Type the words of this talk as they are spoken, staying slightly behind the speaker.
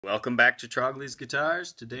Welcome back to Trogly's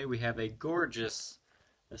Guitars. Today we have a gorgeous,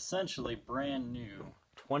 essentially brand new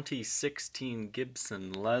 2016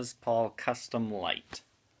 Gibson Les Paul Custom Lite.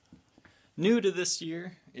 New to this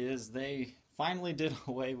year is they finally did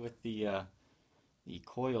away with the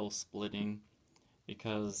coil splitting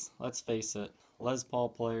because, let's face it, Les Paul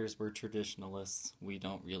players were traditionalists. We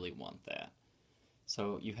don't really want that.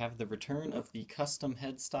 So you have the return of the custom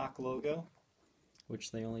headstock logo,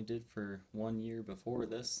 which they only did for 1 year before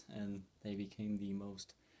this, and they became the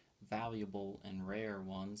most valuable and rare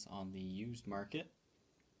ones on the used market.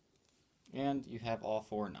 And you have all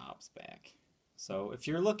 4 knobs back. So if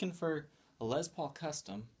you're looking for a Les Paul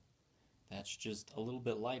Custom that's just a little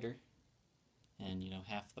bit lighter and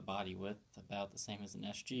half the body width, about the same as an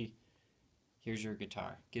SG, here's your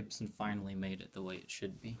guitar. Gibson finally made it the way it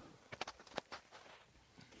should be.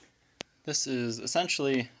 This is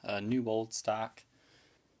essentially a new old stock.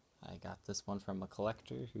 I got this one from a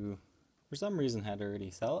collector who, for some reason, had to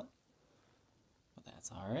already sell it. But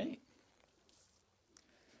that's alright.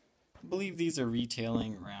 I believe these are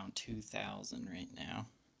retailing around $2,000 right now.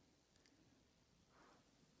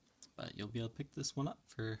 But you'll be able to pick this one up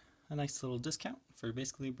for a nice little discount for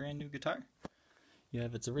basically a brand new guitar. You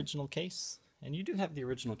have its original case, and you do have the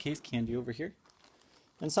original case candy over here.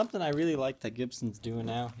 And something I really like that Gibson's doing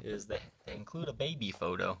now is they include a baby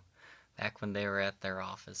photo back when they were at their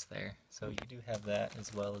office there. So you do have that,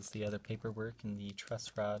 as well as the other paperwork and the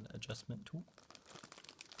truss rod adjustment tool.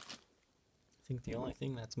 I think the only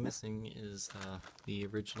thing that's missing is the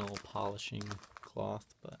original polishing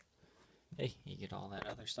cloth, but hey, you get all that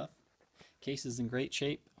other stuff. Case is in great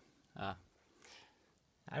shape. I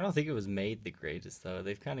don't think it was made the greatest though.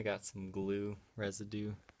 They've kind of got some glue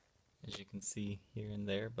residue, as you can see here and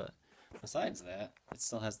there, but besides that, it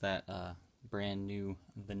still has that brand new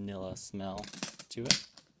vanilla smell to it.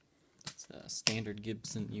 It's a standard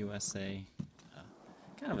Gibson USA,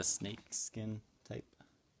 kind of a snake skin type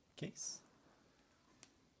case.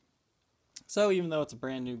 So even though it's a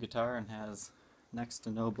brand new guitar and has next to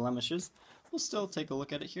no blemishes, we'll still take a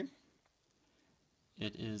look at it here.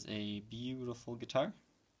 It is a beautiful guitar.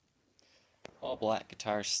 All black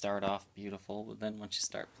guitars start off beautiful, but then once you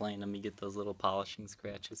start playing them, you get those little polishing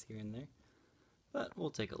scratches here and there. But we'll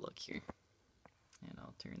take a look here. And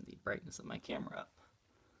I'll turn the brightness of my camera up.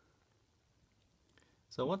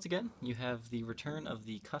 So once again, you have the return of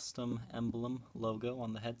the custom emblem logo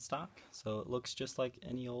on the headstock. So it looks just like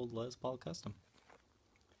any old Les Paul Custom.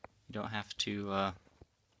 You don't have to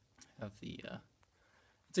have the...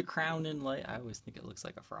 it's a crown inlay. I always think it looks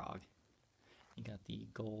like a frog. You got the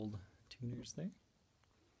gold tuners there.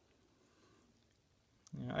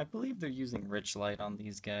 Now, I believe they're using rich light on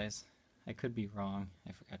these guys. I could be wrong.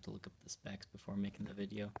 I forgot to look up the specs before making the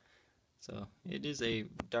video. So it is a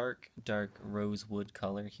dark rosewood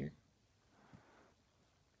color here.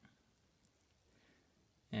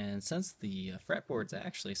 And since the fretboard's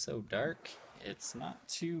actually so dark, it's not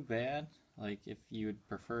too bad. Like if you would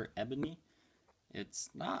prefer ebony,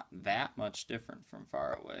 it's not that much different from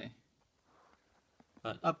far away.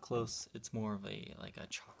 But up close, it's more of a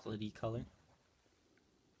chocolatey color.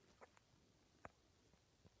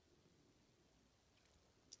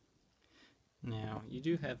 Now, you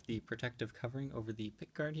do have the protective covering over the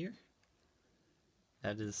pickguard here.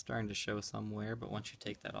 That is starting to show some wear, but once you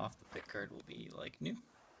take that off, the pickguard will be like new.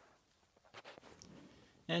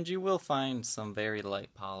 And you will find some very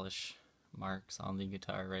light polish marks on the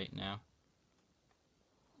guitar right now.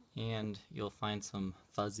 And you'll find some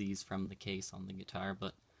fuzzies from the case on the guitar,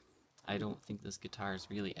 but I don't think this guitar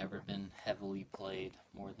has really ever been heavily played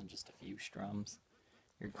more than just a few strums.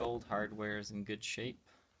 Your gold hardware is in good shape.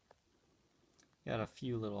 Got a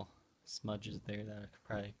few little smudges there that I could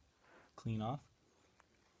probably clean off.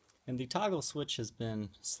 And the toggle switch has been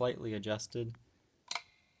slightly adjusted.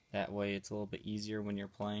 That way it's a little bit easier when you're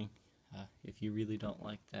playing. If you really don't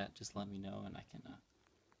like that, just let me know and I can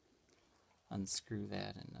unscrew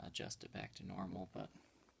that and adjust it back to normal. But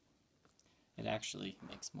it actually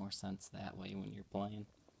makes more sense that way when you're playing.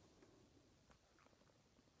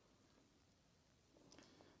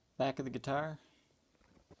 Back of the guitar,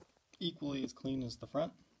 equally as clean as the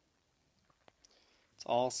front. It's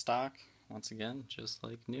all stock, once again, just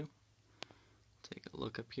like new. Take a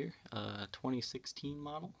look up here. 2016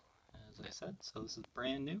 model, as I said, so this is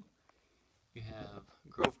brand new. You have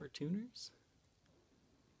Grover tuners.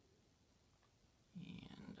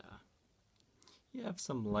 And you have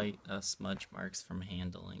some light smudge marks from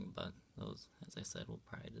handling, but those, as I said, will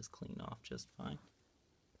probably just clean off just fine.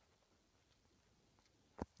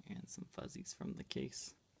 And some fuzzies from the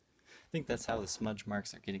case. I think that's how the smudge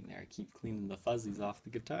marks are getting there. I keep cleaning the fuzzies off the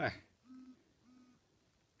guitar.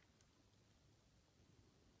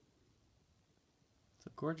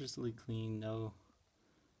 gorgeously clean, no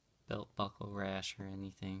belt buckle rash or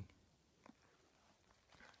anything.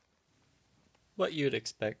 What you'd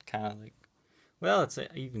expect, kind of like, well, it's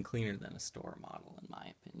even cleaner than a store model in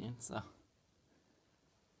my opinion. So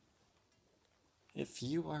if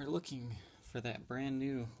you are looking for that brand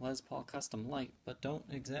new Les Paul Custom Lite but don't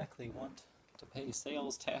exactly want to pay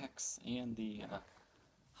sales tax and the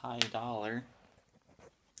high dollar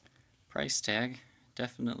price tag,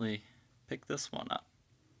 definitely pick this one up.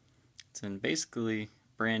 It's in basically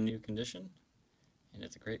brand new condition and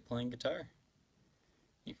it's a great playing guitar.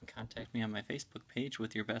 You can contact me on my Facebook page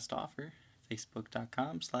with your best offer,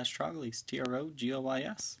 facebook.com/Troglys,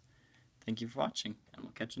 Trogoys. Thank you for watching, and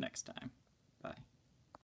we'll catch you next time. Bye.